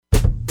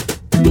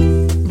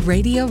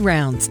Radio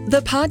Rounds,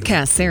 the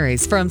podcast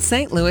series from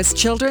St. Louis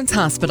Children's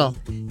Hospital.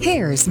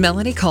 Here's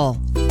Melanie Cole.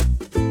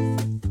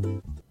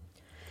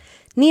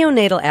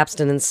 Neonatal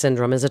abstinence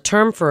syndrome is a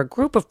term for a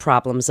group of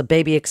problems a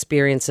baby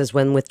experiences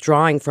when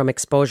withdrawing from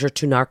exposure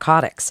to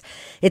narcotics.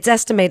 It's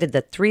estimated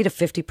that 3 to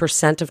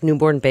 50% of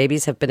newborn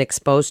babies have been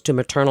exposed to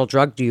maternal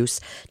drug use,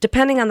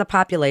 depending on the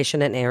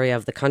population and area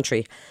of the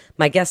country.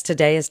 My guest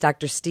today is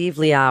Dr. Steve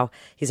Liao.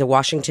 He's a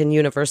Washington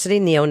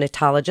University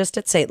neonatologist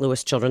at St.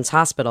 Louis Children's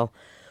Hospital.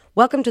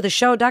 Welcome to the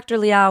show, Dr.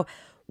 Liao.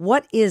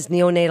 What is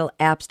neonatal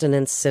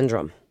abstinence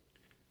syndrome?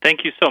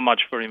 Thank you so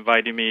much for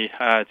inviting me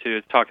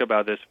to talk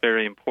about this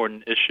very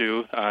important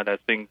issue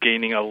that's been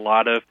gaining a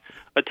lot of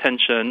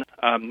attention.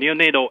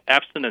 Neonatal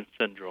abstinence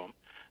syndrome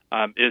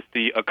is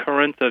the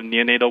occurrence of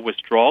neonatal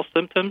withdrawal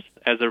symptoms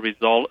as a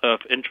result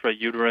of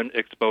intrauterine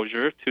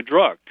exposure to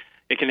drugs.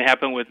 It can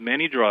happen with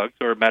many drugs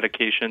or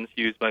medications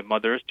used by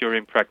mothers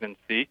during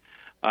pregnancy,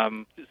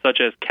 such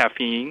as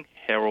caffeine,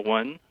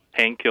 heroin,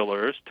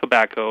 painkillers,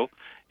 tobacco,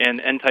 and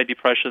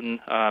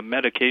antidepressant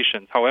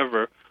medications.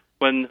 However,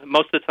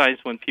 most of the times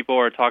when people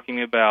are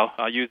talking about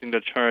using the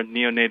term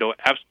neonatal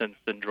abstinence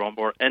syndrome,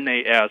 or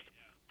NAS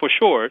for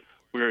short,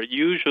 we're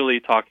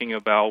usually talking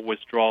about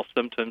withdrawal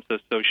symptoms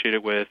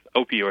associated with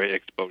opioid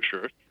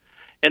exposure.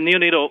 And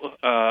neonatal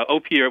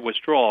opioid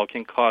withdrawal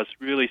can cause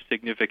really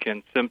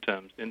significant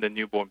symptoms in the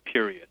newborn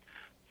period,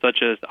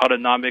 such as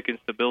autonomic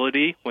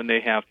instability when they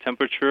have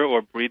temperature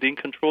or breathing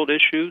control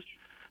issues,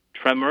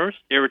 tremors,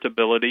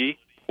 irritability,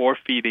 poor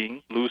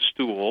feeding, loose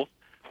stool,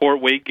 poor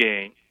weight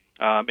gain,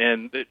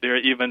 and there are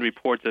even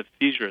reports of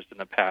seizures in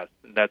the past.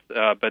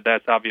 But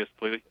that's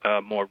obviously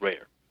more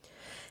rare.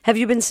 Have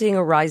you been seeing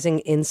a rising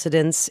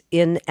incidence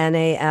in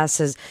NAS?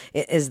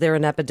 Is there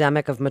an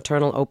epidemic of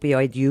maternal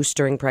opioid use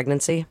during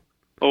pregnancy?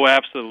 Oh,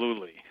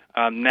 absolutely.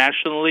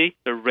 Nationally,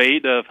 the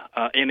rate of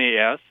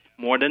NAS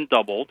more than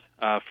doubled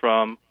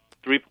from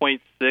 3.6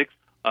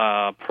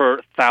 per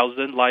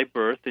 1,000 live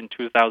births in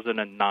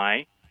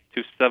 2009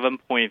 to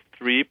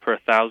 7.3 per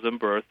 1,000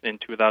 births in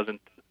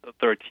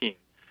 2013.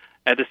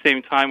 At the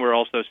same time, we're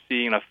also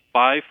seeing a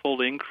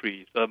five-fold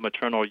increase of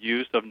maternal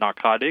use of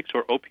narcotics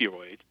or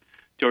opioids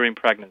during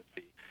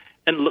pregnancy.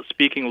 And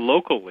speaking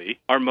locally,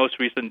 our most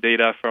recent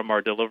data from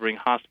our delivering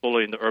hospital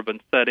in the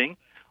urban setting,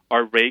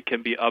 our rate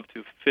can be up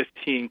to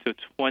 15 to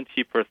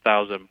 20 per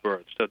 1,000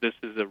 births. So this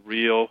is a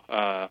real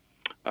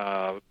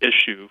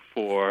issue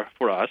for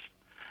us.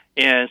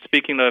 And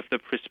speaking of the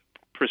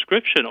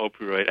prescription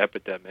opioid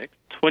epidemic,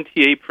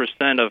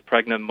 28% of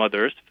pregnant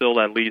mothers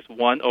fill at least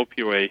one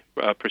opioid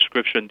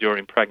prescription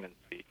during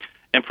pregnancy.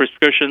 And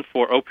prescription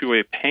for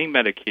opioid pain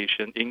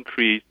medication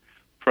increased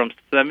from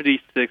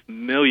 76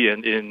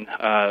 million in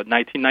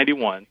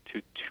 1991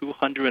 to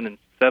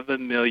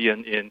 207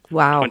 million in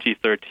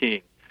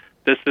 2013.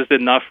 This is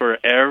enough for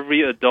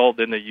every adult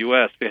in the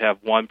U.S. to have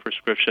one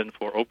prescription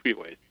for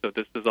opioids. So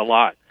this is a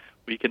lot.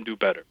 We can do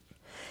better.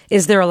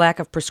 Is there a lack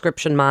of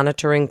prescription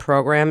monitoring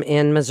program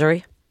in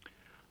Missouri?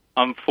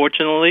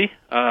 Unfortunately,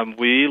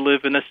 we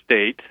live in a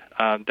state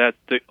that's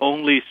the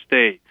only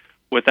state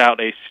without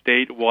a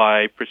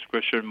statewide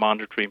prescription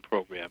monitoring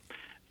program.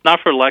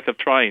 Not for lack of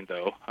trying,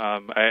 though.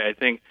 I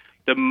think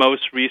the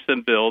most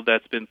recent bill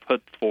that's been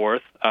put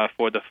forth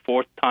for the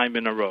fourth time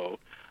in a row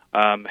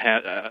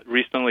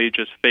recently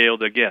just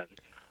failed again.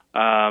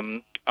 I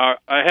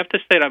have to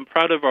say that I'm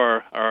proud of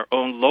our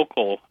own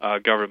local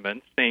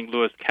government. St.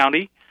 Louis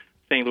County,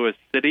 St. Louis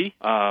City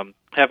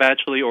have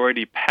actually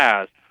already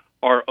passed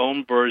our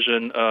own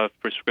version of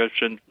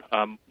prescription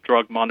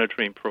drug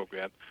monitoring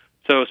program.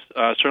 So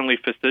certainly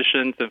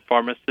physicians and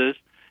pharmacists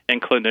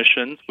and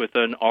clinicians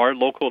within our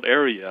local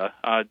area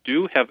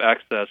do have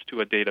access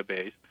to a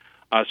database,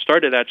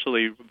 started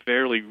actually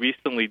fairly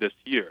recently this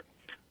year.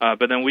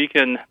 But then we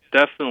can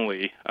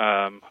definitely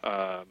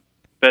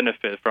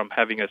benefit from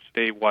having a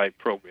statewide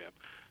program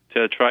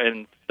to try,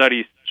 and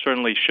studies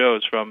certainly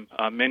shows from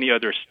many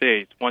other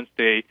states, once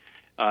they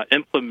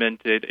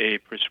implemented a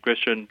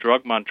prescription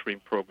drug monitoring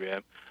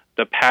program,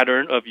 the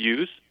pattern of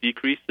use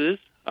decreases,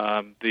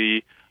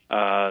 the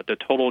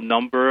total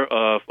number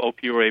of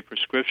opioid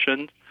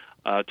prescriptions,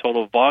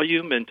 total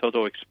volume, and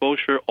total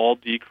exposure all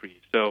decrease.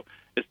 So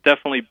it's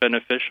definitely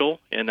beneficial,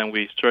 and then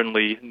we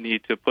certainly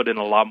need to put in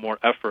a lot more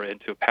effort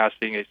into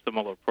passing a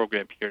similar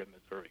program here in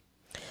Missouri.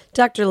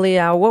 Dr.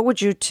 Liao, what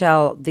would you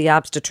tell the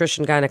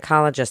obstetrician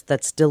gynecologist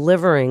that's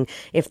delivering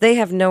if they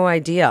have no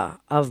idea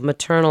of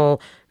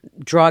maternal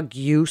drug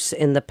use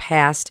in the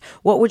past?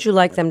 What would you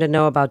like them to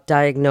know about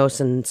diagnosis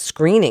and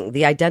screening,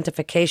 the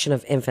identification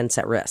of infants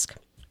at risk?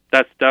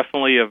 That's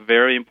definitely a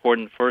very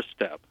important first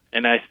step.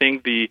 And I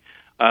think the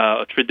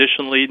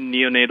traditionally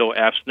neonatal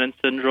abstinence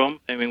syndrome,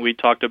 I mean, we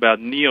talked about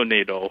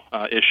neonatal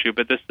issue,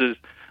 but this is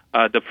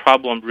the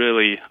problem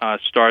really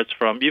starts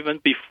from even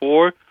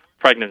before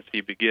pregnancy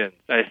begins.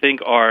 I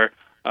think our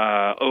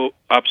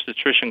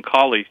obstetrician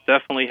colleagues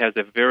definitely has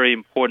a very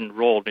important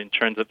role in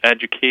terms of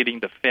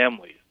educating the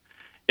families.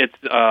 It's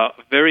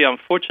very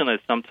unfortunate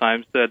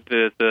sometimes that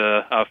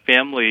the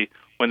family,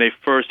 when they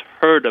first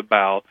heard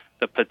about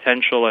the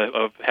potential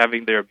of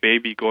having their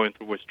baby going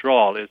through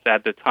withdrawal is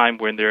at the time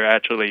when they're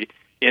actually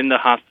in the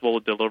hospital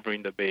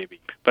delivering the baby.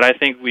 But I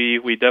think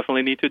we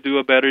definitely need to do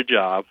a better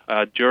job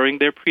during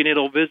their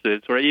prenatal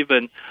visits or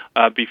even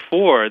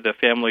before the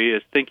family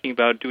is thinking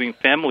about doing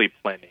family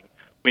planning.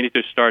 We need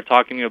to start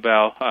talking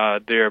about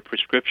their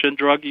prescription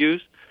drug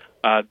use,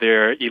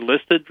 their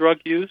illicit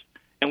drug use,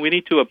 and we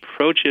need to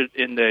approach it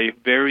in a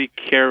very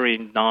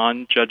caring,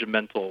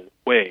 non-judgmental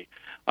way,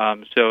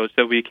 so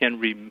we can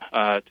retain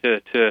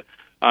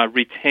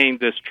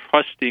this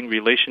trusting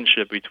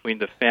relationship between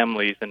the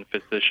families and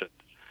physicians.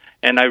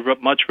 And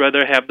I'd much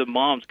rather have the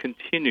moms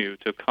continue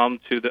to come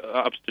to the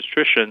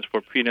obstetricians for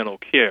prenatal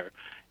care,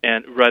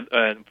 and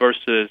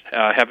versus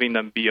having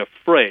them be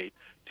afraid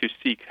to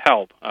seek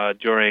help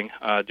during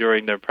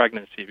their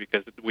pregnancy,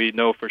 because we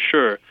know for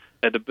sure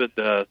that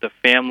the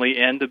family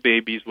and the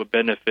babies would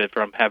benefit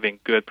from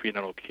having good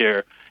prenatal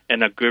care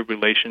and a good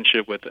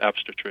relationship with the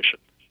obstetrician.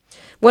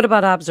 What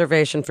about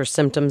observation for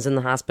symptoms in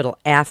the hospital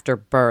after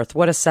birth?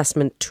 What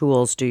assessment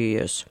tools do you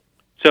use?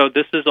 So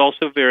this is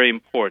also very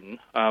important.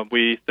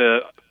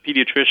 The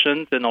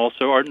pediatricians and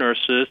also our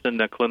nurses and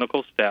the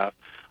clinical staff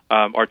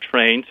are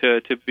trained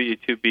to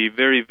be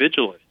very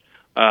vigilant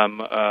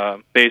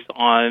based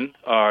on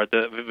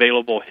the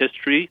available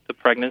history, the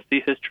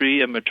pregnancy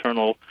history, and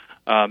maternal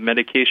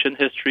medication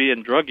history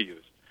and drug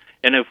use.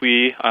 And if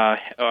we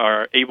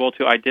are able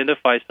to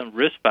identify some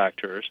risk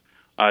factors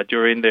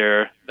during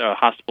their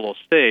hospital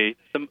stay,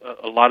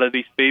 a lot of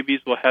these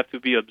babies will have to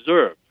be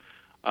observed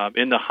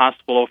in the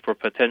hospital for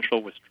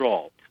potential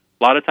withdrawal.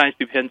 A lot of times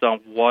depends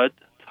on what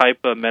type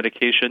of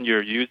medication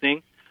you're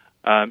using.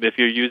 If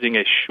you're using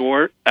a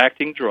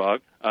short-acting drug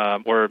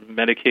or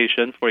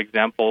medication, for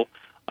example,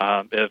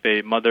 if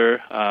a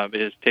mother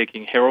is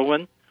taking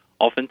heroin,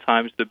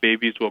 oftentimes the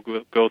babies will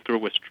go through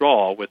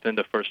withdrawal within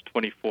the first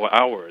 24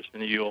 hours,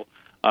 and you'll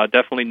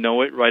definitely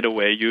know it right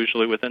away,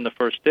 usually within the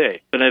first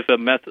day. But if a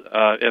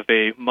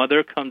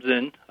mother comes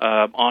in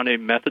on a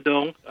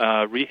methadone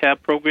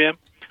rehab program,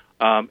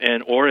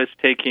 or is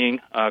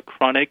taking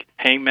chronic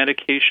pain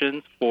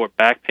medications for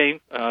back pain,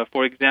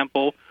 for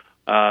example,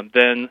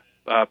 then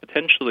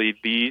potentially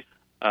these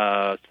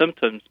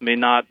symptoms may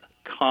not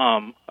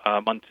come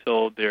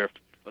until their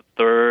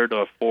third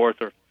or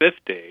fourth or fifth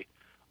day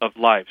of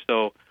life.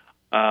 So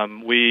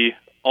we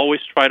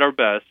always tried our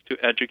best to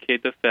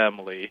educate the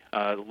family,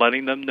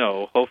 letting them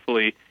know,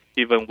 hopefully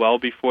even well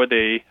before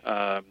they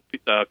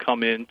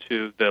come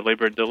into the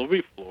labor and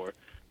delivery floor,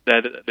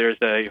 that there's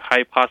a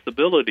high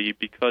possibility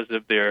because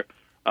of their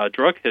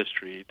drug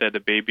history that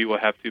the baby will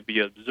have to be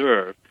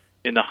observed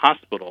in the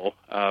hospital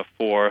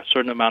for a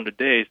certain amount of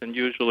days. And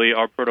usually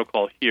our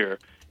protocol here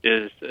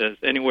is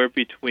anywhere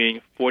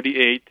between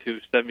 48 to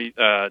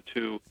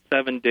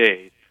 7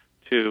 days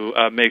to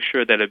make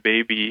sure that a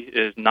baby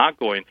is not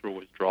going through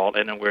withdrawal,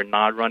 and then we're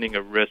not running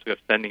a risk of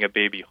sending a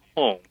baby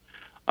home,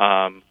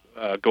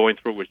 going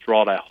through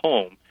withdrawal at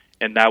home.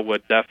 And that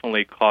would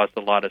definitely cause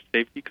a lot of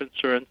safety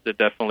concerns. It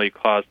definitely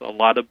cause a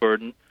lot of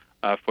burden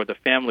for the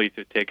family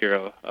to take care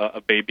of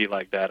a baby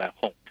like that at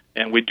home.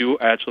 And we do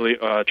actually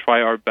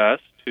try our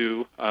best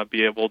to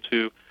be able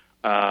to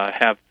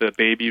have the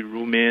baby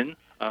room in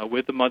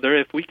with the mother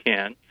if we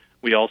can.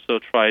 We also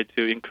try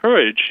to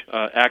encourage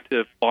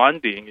active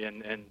bonding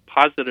and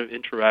positive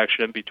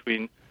interaction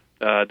between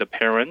the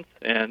parents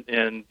and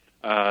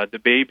the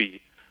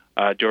baby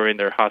during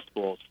their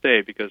hospital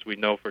stay, because we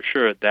know for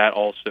sure that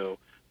also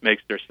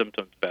makes their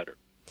symptoms better.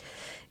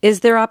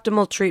 Is there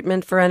optimal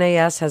treatment for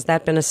NAS? Has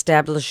that been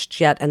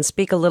established yet? And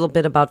speak a little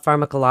bit about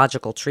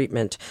pharmacological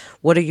treatment.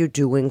 What are you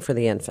doing for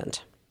the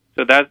infant?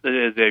 So that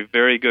is a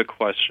very good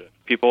question.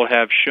 People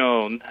have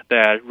shown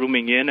that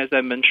rooming in, as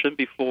I mentioned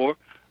before,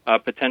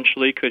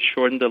 potentially could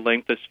shorten the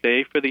length of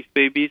stay for these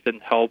babies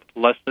and help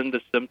lessen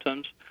the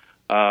symptoms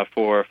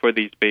for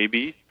these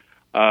babies.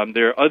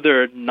 There are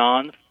other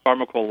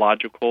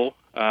non-pharmacological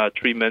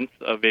treatments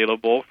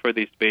available for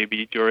these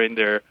babies during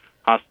their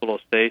hospital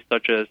stay,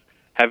 such as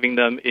having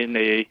them in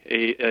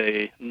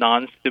a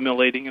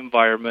non-stimulating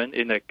environment,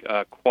 in a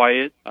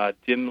quiet,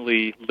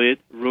 dimly lit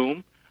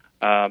room,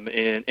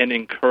 and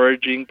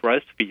encouraging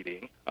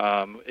breastfeeding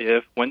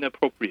if when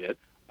appropriate,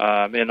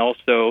 and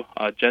also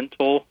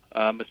gentle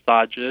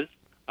massages,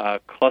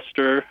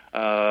 cluster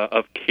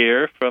of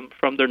care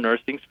from their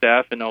nursing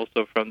staff and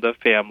also from the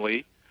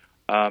family,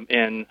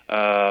 and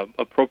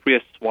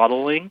appropriate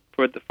swaddling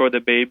for the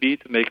baby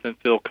to make them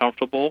feel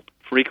comfortable,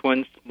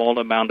 frequent small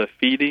amount of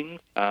feeding,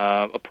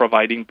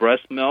 providing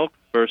breast milk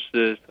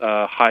versus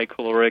high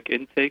caloric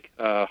intake,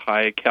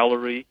 high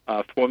calorie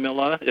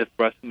formula if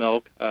breast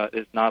milk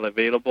is not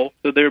available.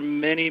 So there are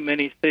many,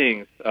 many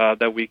things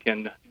that we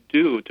can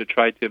do to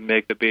try to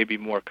make the baby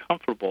more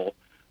comfortable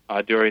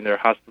during their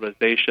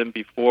hospitalization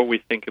before we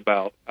think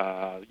about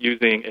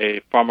using a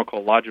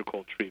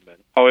pharmacological treatment.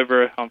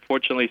 However,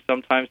 unfortunately,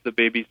 sometimes the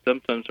baby's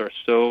symptoms are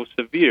so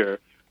severe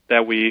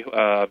that we,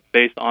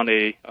 based on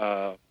a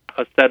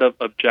set of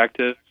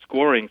objective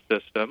scoring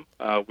system,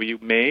 we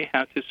may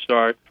have to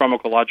start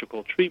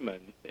pharmacological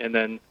treatment. And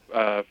then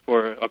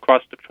for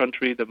across the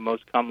country, the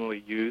most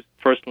commonly used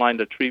first line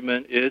of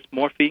treatment is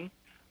morphine.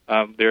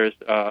 There's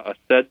a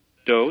set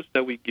dose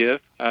that we give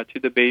to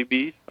the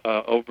babies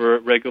over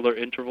regular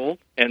intervals.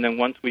 And then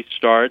once we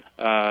start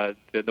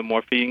the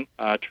morphine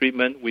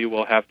treatment, we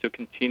will have to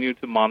continue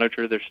to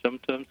monitor their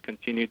symptoms,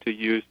 continue to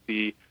use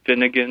the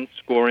Finnegan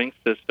scoring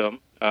system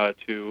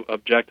to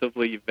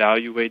objectively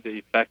evaluate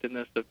the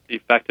effectiveness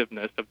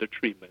of the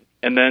treatment.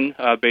 And then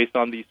based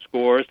on these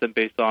scores and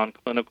based on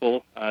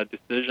clinical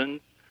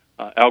decisions,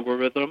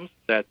 algorithms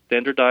that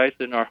standardized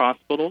in our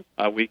hospital,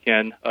 we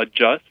can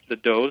adjust the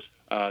dose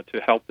to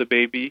help the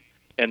baby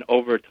and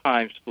over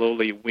time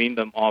slowly wean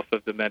them off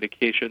of the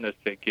medication as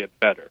they get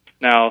better.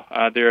 Now,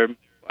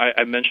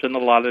 I mentioned a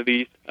lot of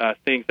these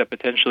things that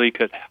potentially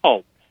could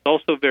help. It's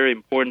also very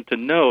important to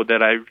know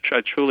that I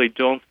truly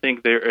don't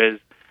think there is,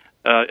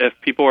 if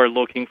people are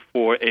looking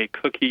for a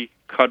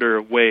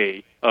cookie-cutter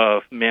way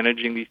of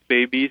managing these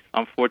babies,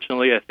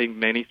 unfortunately, I think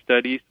many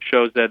studies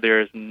shows that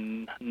there is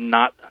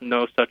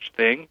no such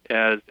thing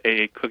as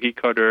a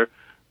cookie-cutter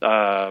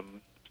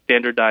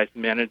standardized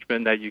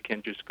management that you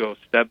can just go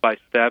step by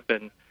step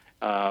and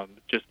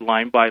just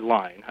line by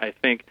line. I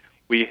think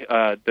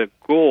the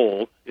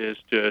goal is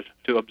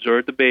to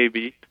observe the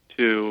baby,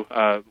 to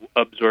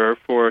observe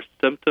for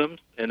symptoms,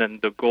 and then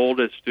the goal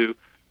is to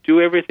do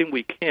everything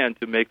we can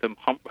to make them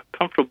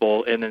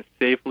comfortable and then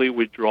safely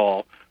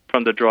withdraw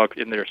from the drug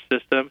in their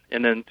system,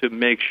 and then to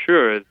make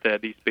sure that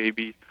these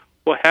babies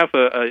will have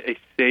a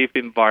safe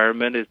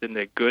environment, is in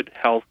a good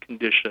health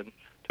condition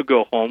to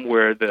go home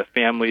where the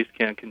families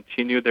can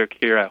continue their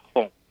care at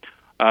home.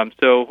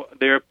 So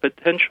there are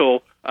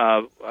potential,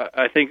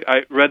 I think,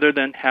 rather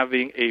than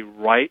having a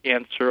right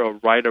answer or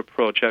right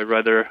approach, I'd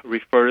rather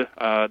refer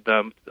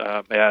them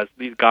as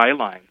these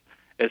guidelines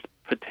as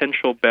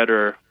potential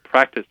better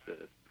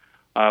practices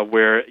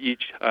where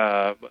each,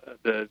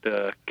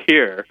 the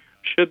care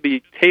should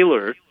be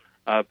tailored,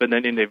 but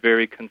then in a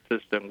very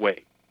consistent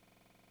way.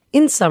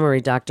 In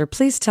summary, doctor,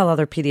 please tell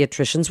other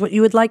pediatricians what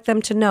you would like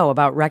them to know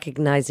about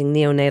recognizing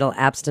neonatal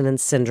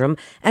abstinence syndrome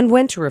and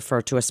when to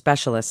refer to a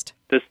specialist.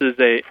 This is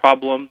a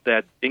problem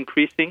that's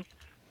increasing.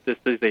 This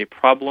is a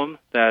problem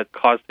that's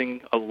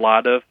causing a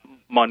lot of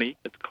money.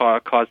 It's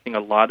causing a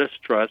lot of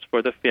stress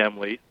for the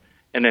families,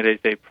 and it is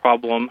a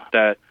problem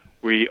that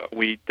we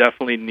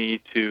definitely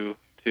need to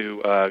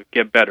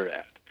get better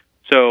at.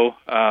 So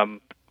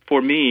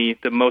for me,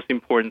 the most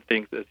important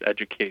thing is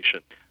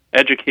education.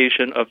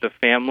 Education of the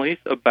families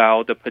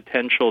about the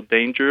potential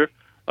danger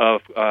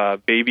of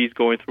babies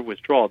going through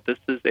withdrawal. This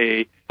is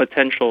a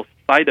potential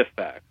side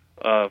effect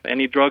of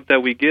any drug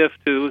that we give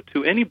to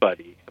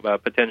anybody.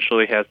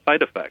 Potentially has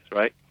side effects,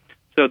 right?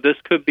 So this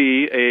could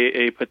be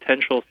a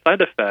potential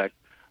side effect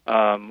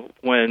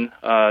when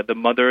the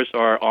mothers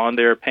are on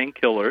their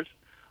painkillers,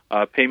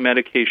 pain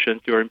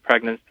medications during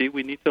pregnancy.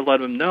 We need to let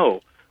them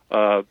know,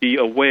 be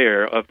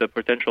aware of the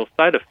potential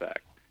side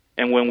effects.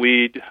 And when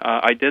we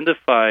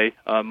identify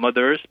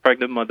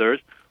pregnant mothers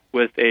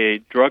with a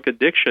drug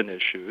addiction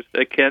issues,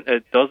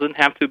 it doesn't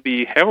have to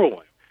be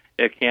heroin.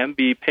 It can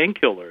be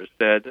painkillers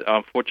that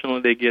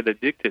unfortunately they get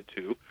addicted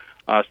to.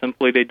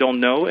 Simply they don't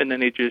know, and then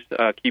they just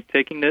keep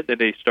taking it, and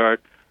they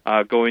start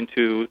going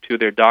to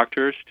their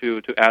doctors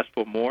to ask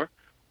for more.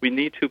 We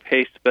need to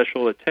pay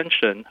special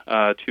attention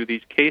to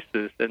these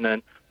cases and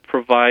then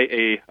provide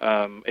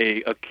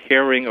a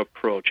caring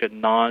approach, a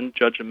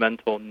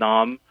non-judgmental,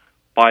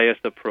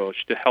 non-biased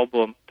approach to help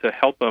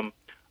them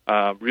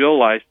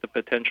realize the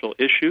potential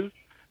issues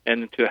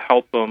and to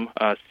help them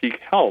seek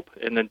help,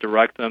 and then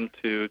direct them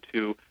to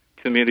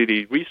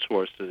community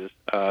resources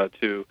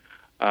to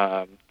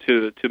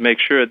make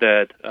sure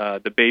that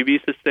the baby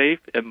is safe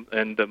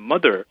and the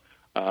mother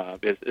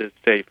is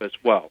safe as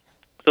well.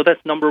 So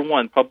that's number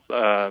one,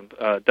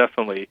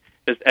 definitely,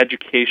 is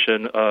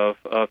education of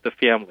the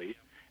families,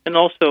 and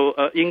also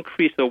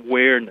increase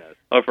awareness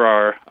of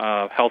our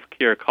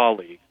healthcare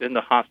colleagues in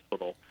the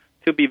hospital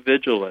to be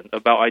vigilant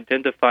about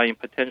identifying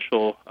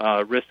potential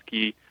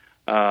risky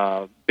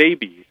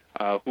babies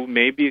who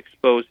may be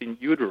exposed in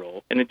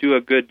utero, and to do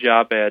a good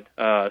job at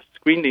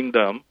screening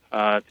them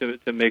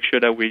to make sure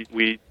that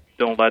we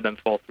don't let them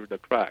fall through the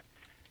crack.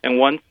 And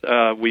once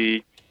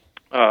we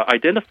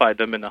identify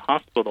them in the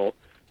hospital,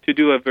 to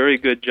do a very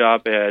good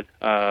job at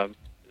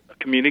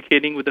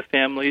communicating with the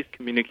families,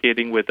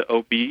 communicating with the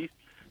OBs,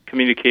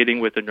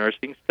 communicating with the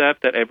nursing staff,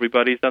 that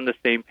everybody's on the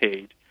same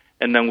page.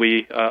 And then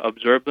we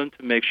observe them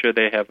to make sure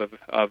they have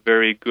a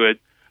very good,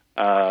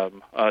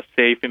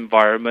 safe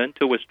environment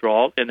to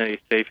withdraw and a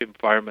safe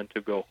environment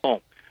to go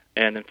home,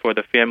 and then for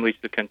the families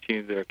to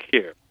continue their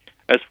care.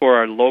 As for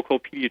our local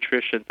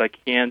pediatricians, I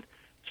can't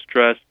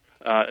stress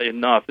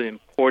enough the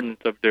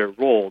importance of their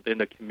role in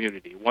the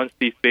community. Once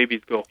these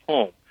babies go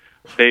home,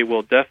 they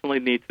will definitely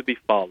need to be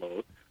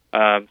followed.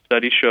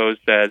 Study shows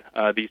that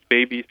these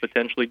babies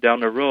potentially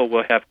down the road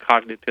will have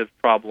cognitive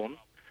problems.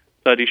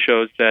 Study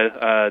shows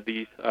that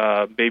these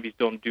babies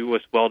don't do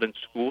as well in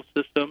school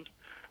systems.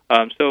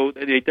 So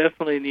they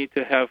definitely need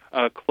to have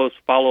a close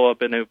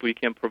follow-up, and if we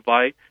can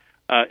provide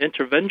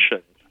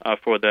intervention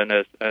for them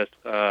as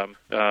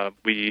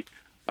we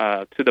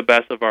to the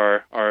best of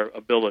our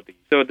ability.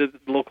 So the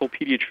local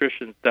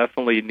pediatricians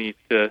definitely need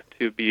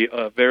to be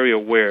very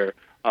aware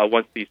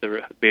once these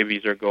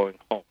babies are going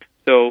home.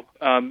 So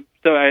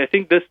I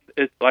think this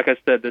is, like I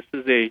said, this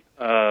is a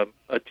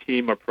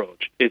team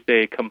approach. It's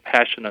a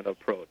compassionate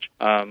approach,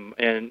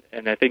 and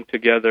I think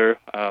together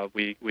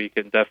we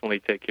can definitely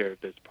take care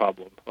of this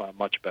problem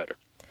much better.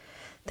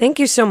 Thank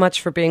you so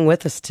much for being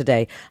with us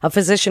today. A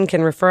physician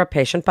can refer a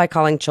patient by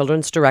calling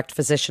Children's Direct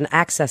Physician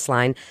Access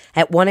Line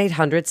at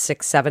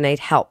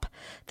 1-800-678-HELP.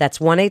 That's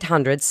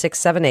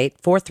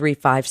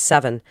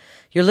 1-800-678-4357.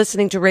 You're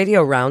listening to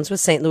Radio Rounds with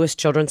St. Louis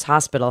Children's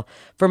Hospital.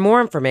 For more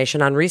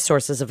information on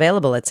resources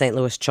available at St.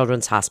 Louis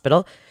Children's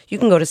Hospital, you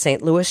can go to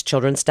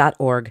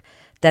stlouischildrens.org.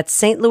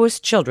 That's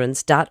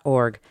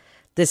stlouischildrens.org.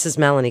 This is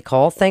Melanie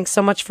Cole. Thanks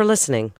so much for listening.